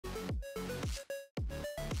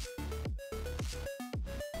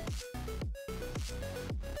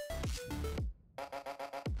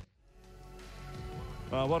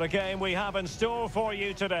Well, what a game we have in store for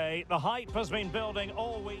you today. The hype has been building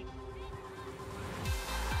all week.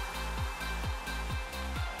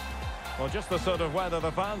 Well, just the sort of weather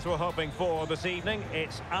the fans were hoping for this evening.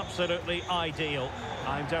 It's absolutely ideal.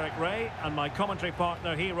 I'm Derek Ray, and my commentary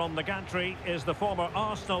partner here on the gantry is the former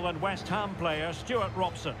Arsenal and West Ham player, Stuart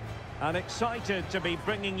Robson. And excited to be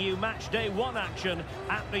bringing you match day one action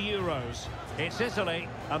at the Euros. It's Italy,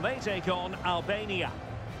 and they take on Albania.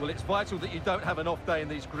 Well, it's vital that you don't have an off day in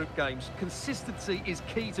these group games. Consistency is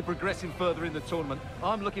key to progressing further in the tournament.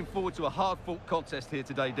 I'm looking forward to a hard-fought contest here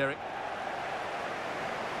today, Derek.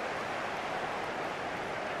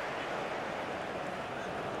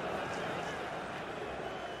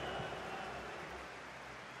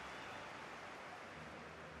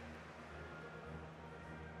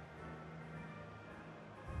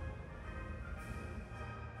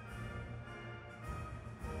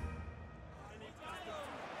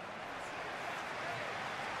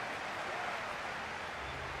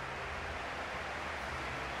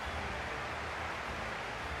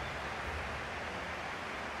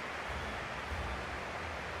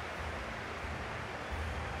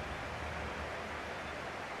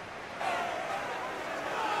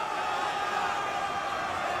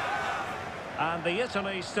 And the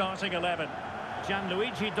Italy starting 11.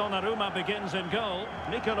 Gianluigi Donnarumma begins in goal.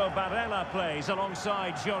 Nicolo Barella plays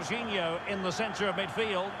alongside Jorginho in the centre of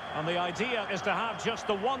midfield. And the idea is to have just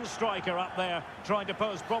the one striker up there trying to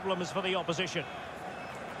pose problems for the opposition.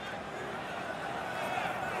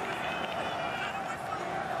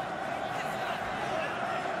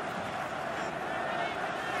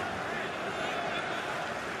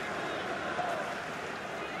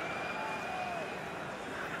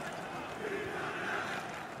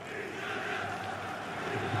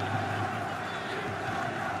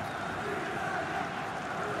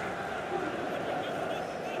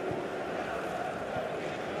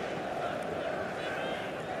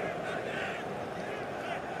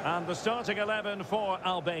 And the starting 11 for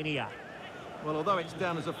Albania. Well, although it's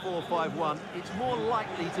down as a 4-5-1, it's more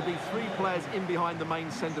likely to be three players in behind the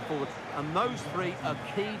main centre forward. And those three are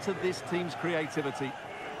key to this team's creativity.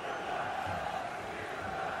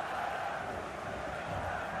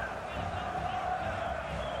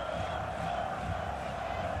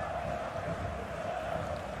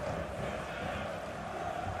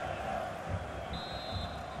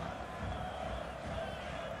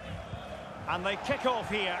 And they kick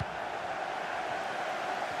off here.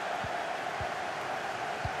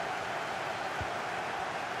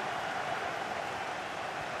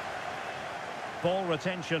 Ball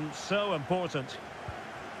retention so important.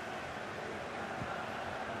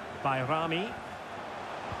 Bayrami.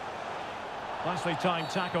 Nicely timed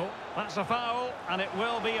tackle. That's a foul, and it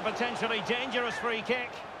will be a potentially dangerous free kick.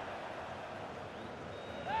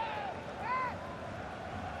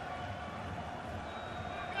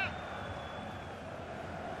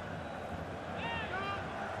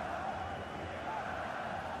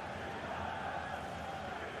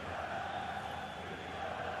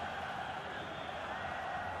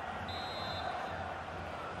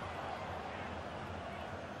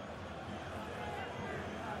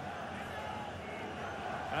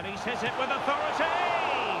 And he's hit it with authority!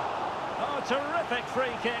 Oh, terrific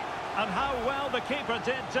free kick. And how well the keeper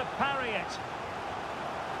did to parry it.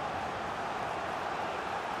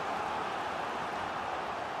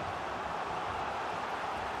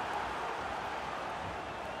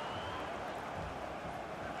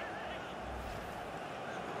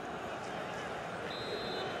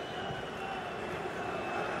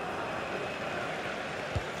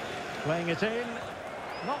 Playing it in.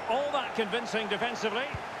 Not all that convincing defensively.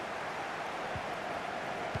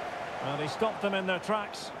 Well, he stopped them in their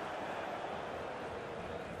tracks.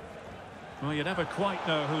 Well, you never quite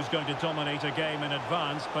know who's going to dominate a game in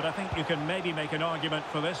advance, but I think you can maybe make an argument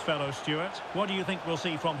for this fellow, Stuart. What do you think we'll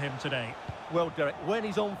see from him today? Well, Derek, when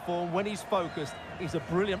he's on form, when he's focused, he's a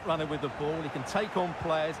brilliant runner with the ball. He can take on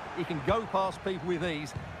players, he can go past people with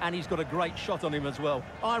ease, and he's got a great shot on him as well.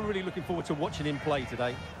 I'm really looking forward to watching him play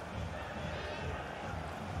today.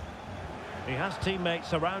 He has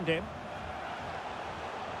teammates around him.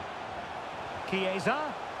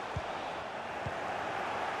 Chiesa.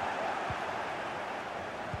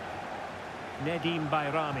 Nedim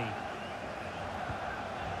Bayrami.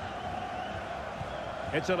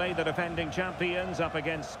 Italy, the defending champions, up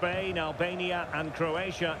against Spain, Albania and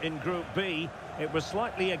Croatia in Group B. It was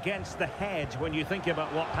slightly against the head when you think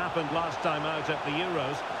about what happened last time out at the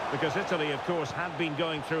Euros, because Italy, of course, had been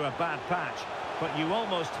going through a bad patch. But you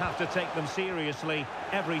almost have to take them seriously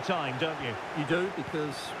every time, don't you? You do,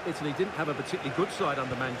 because Italy didn't have a particularly good side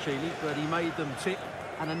under Mancini, but he made them tick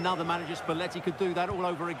And another manager, Spalletti, could do that all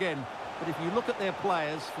over again. But if you look at their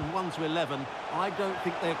players from 1 to 11, I don't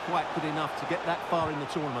think they're quite good enough to get that far in the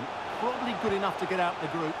tournament. Probably good enough to get out the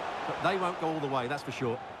group, but they won't go all the way, that's for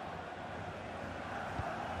sure.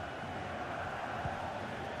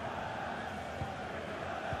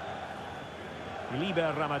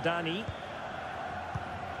 Liber Ramadani.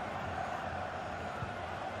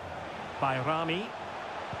 Bayrami.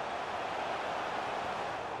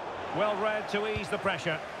 Well read to ease the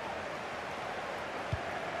pressure.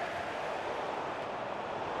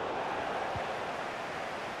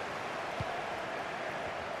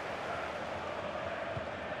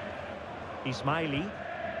 Ismaili.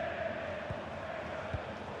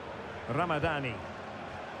 Ramadani.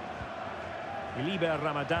 Liber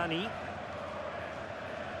Ramadani.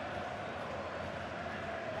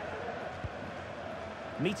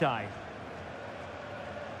 Mitai.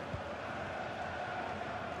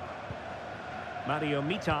 Mario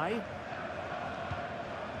Mitai.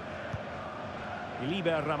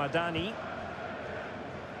 Liber Ramadani.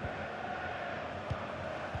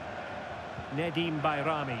 Nedim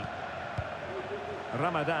Bayrami.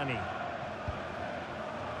 Ramadani.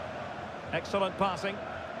 Excellent passing.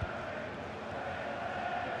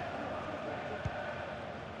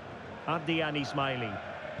 Addian Ismaili.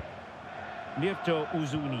 Mirto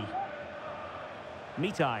Uzuni.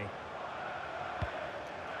 Mitai.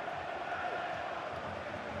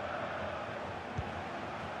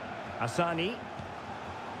 Asani.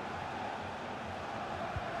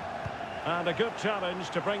 And a good challenge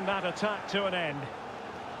to bring that attack to an end.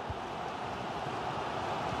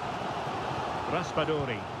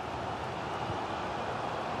 Raspadori.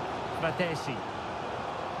 Fratesi.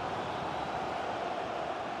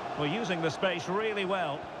 Well, using the space really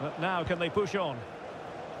well, but now can they push on?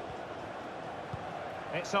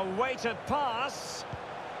 It's a weighted pass.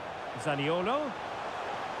 Zaniolo.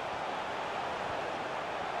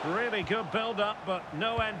 Really good build-up, but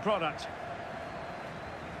no end product.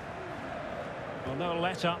 Well, no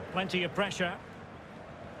let-up, plenty of pressure.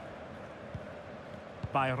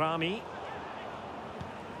 Bayrami.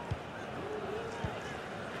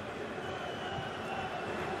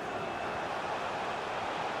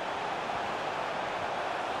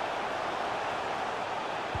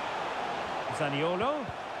 Zaniolo.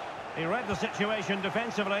 He read the situation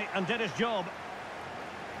defensively and did his job.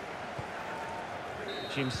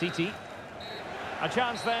 Jim City. A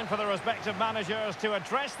chance then for the respective managers to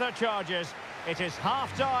address their charges. It is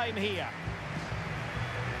half-time here.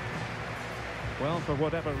 Well, for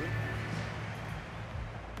whatever reason.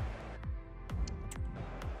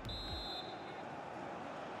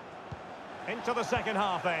 Into the second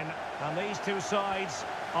half then. And these two sides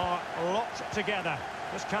are locked together.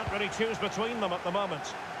 Just can't really choose between them at the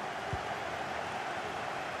moment.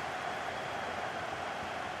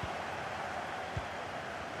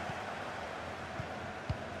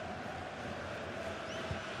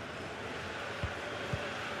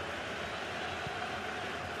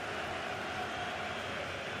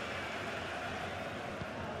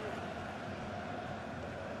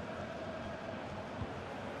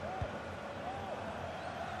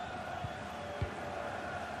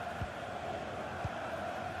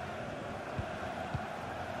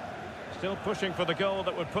 Still pushing for the goal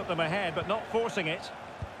that would put them ahead, but not forcing it.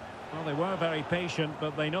 Well, they were very patient,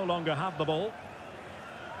 but they no longer have the ball.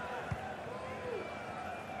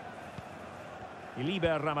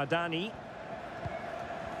 Liber Ramadani.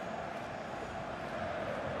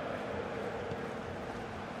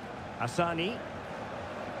 Asani.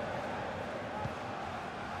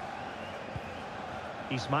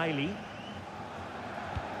 Ismaili.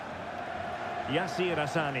 Yassir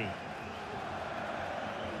Asani.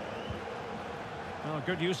 Oh,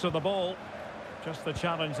 good use of the ball. Just the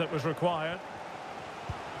challenge that was required.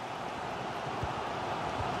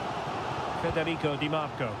 Federico Di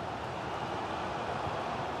Marco.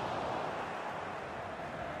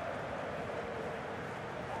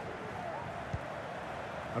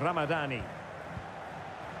 Ramadani.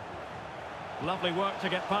 Lovely work to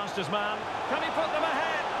get past his man. Can he put them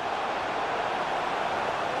ahead?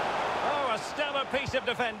 Oh, a stellar piece of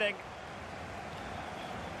defending.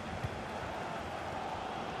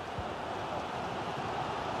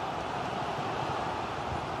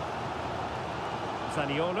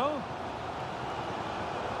 Zaniolo.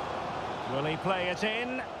 Will he play it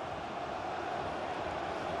in?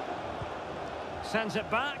 Sends it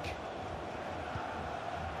back.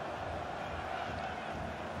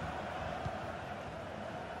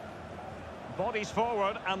 Bodies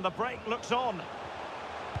forward and the break looks on.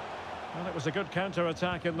 Well, it was a good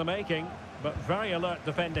counter-attack in the making, but very alert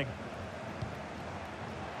defending.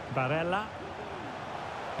 Barella.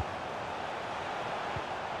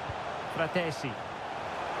 Fratesi.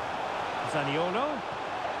 Zaniolo.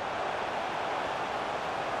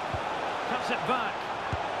 Cuts it back.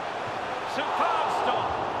 Superb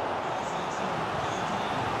stop.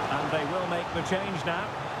 And they will make the change now.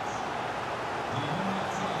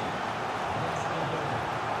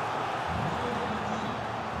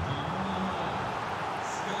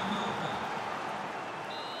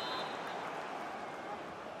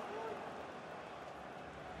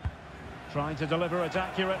 Trying to deliver it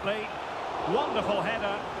accurately. Wonderful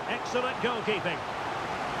header. Excellent goalkeeping.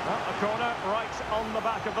 Well, a corner right on the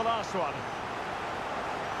back of the last one.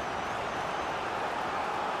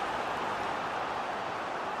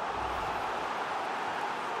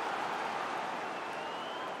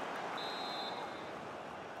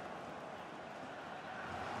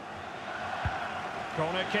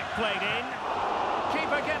 Corner kick played in.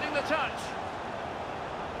 Keeper getting the touch.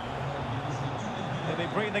 They'll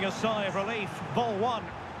be breathing a sigh of relief. Ball one.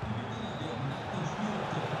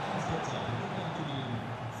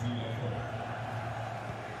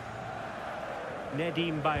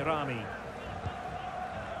 Nedim Bayrami.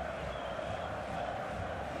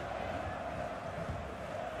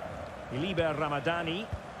 Iliber Ramadani.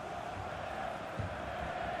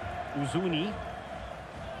 Uzuni.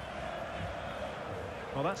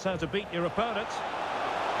 Well, that's how to beat your opponent.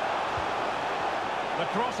 The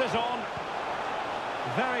cross is on.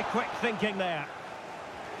 Very quick thinking there.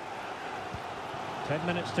 10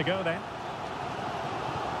 minutes to go then.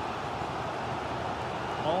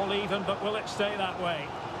 All even, but will it stay that way?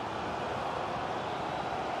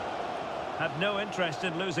 Had no interest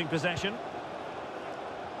in losing possession.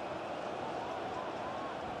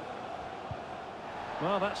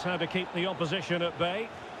 Well, that's how to keep the opposition at bay.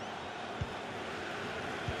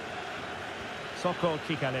 Soko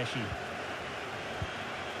Kikaleshi.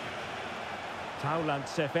 Taulant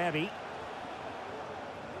Seferi.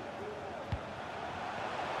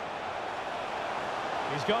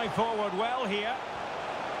 He's going forward well here.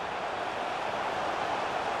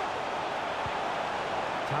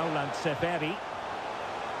 Taulant Seferi.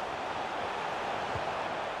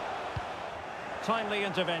 Timely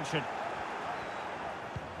intervention.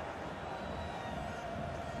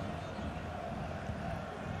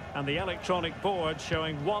 And the electronic board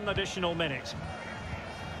showing 1 additional minute.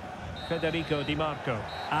 Federico Di Marco.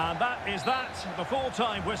 And that is that. The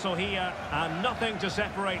full-time whistle here. And nothing to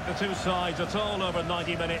separate the two sides at all over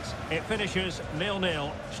 90 minutes. It finishes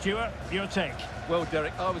 0-0. Stuart, your take? Well,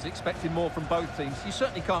 Derek, I was expecting more from both teams. You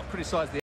certainly can't criticise the